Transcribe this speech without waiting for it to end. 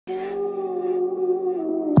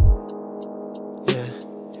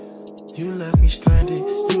You left me stranded.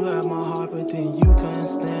 You had my heart, but then you couldn't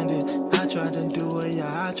stand it. I tried to do it,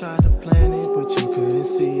 yeah, I tried to plan it, but you couldn't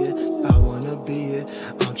see it. I wanna be it.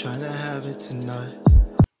 I'm trying to have it tonight.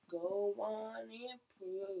 Go on and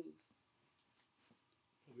prove.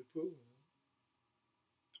 We prove.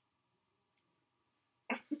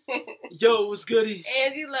 Yo, what's goody?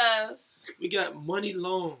 Angie loves. We got Muni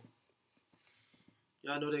Long.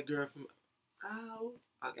 Y'all know that girl from Ow.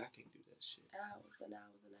 I can't do that shit. Hours and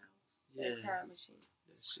hours and hours. Yeah. That time machine.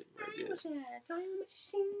 That shit right there. Time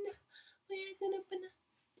machine. We're gonna put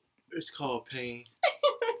It's called Pain.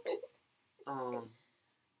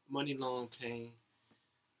 Muni Long Pain.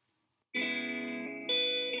 I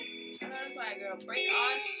know that's right, girl. Break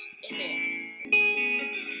all in there.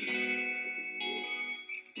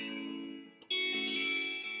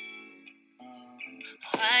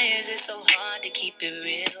 Why is it so hard to keep it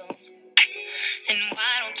real? And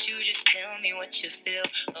why don't you just tell me what you feel?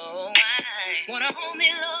 Oh, I wanna only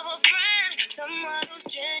love a friend, someone who's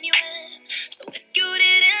genuine. So if you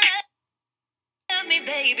didn't love me,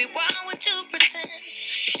 baby, why would you pretend?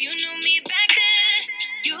 If you knew me back then,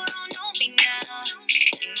 you don't know me now.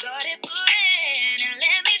 Things are different, and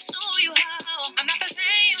let me show you how. I'm not the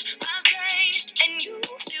same, I've changed, and you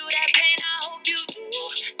feel that pain, I hope you do.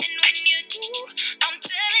 And when you do, I'm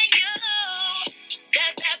telling you,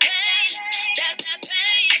 that's that pain, that's that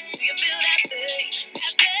pain. Do you feel that pain,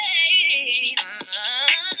 that pain?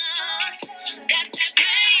 That's that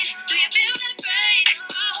pain, do you feel that pain?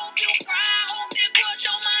 I hope you cry, hope it cross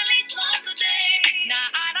your mind at least once a day. Now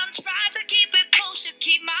I done tried to keep it kosher,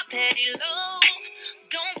 keep my petty love.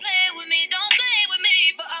 Don't play with me,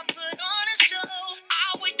 but I put on a show.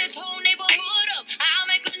 I'll wake this whole neighborhood up. I'll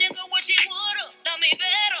make a nigga wish he would've done me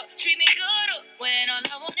better, treat me gooder, when all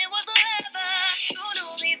I wanted was forever. You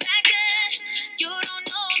knew me back then, you don't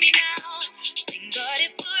know me now. Things are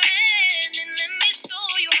different, and let me show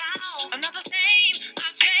you how. I'm not the same,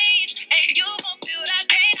 I've changed, and you gon' feel that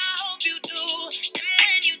pain, I hope you do. And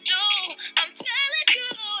when you do, I'm telling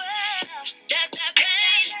you, that's that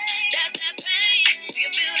pain, that's that pain. Do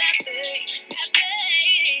you feel that pain, that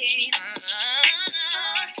pain?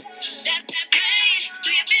 That's that pain, do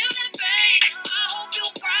you feel that pain? I hope you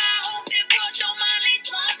cry, hope it cross your mind at least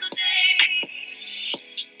once a day.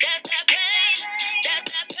 That's that pain, that's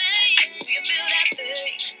that pain. Do you feel that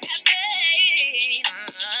pain, that pain?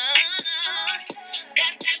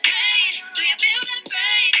 That's that pain, do you feel that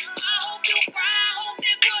pain? I hope you cry, hope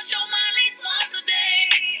it cross your mind at least once a day.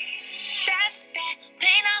 That's that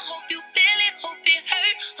pain, I hope you feel it, hope it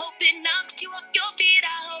hurt, hope it knocks you off your feet,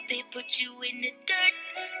 I hope it puts you in the dirt.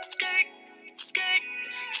 Skirt, skirt,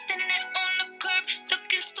 standing there on the curb,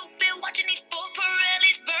 looking stupid, watching these four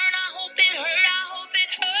Pirellis burn. I hope it hurt, I hope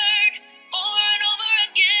it hurt, over and over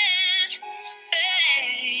again.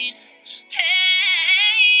 Pain, pain.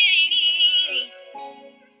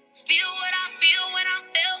 Feel what I feel when I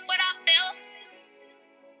felt what I felt.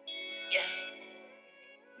 Yeah.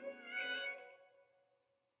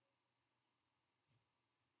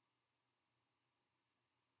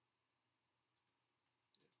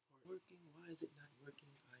 Working? Why is it not working?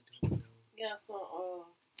 I don't know. Yeah, so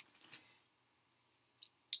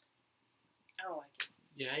I don't like it.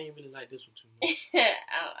 Yeah, I ain't really like this one too much.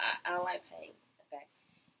 I don't like pain. Okay.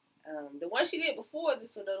 The one she did before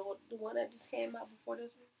this one, the one that just came out before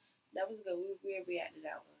this one, that was good. We reacted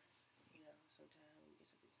out one. You know, sometimes we get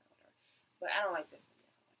some free time with her. But I don't like this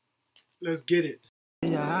one. Let's get it.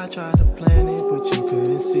 Yeah, I tried to plan it, but you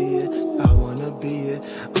couldn't see it. I wanna be it.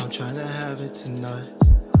 I'm trying to have it tonight.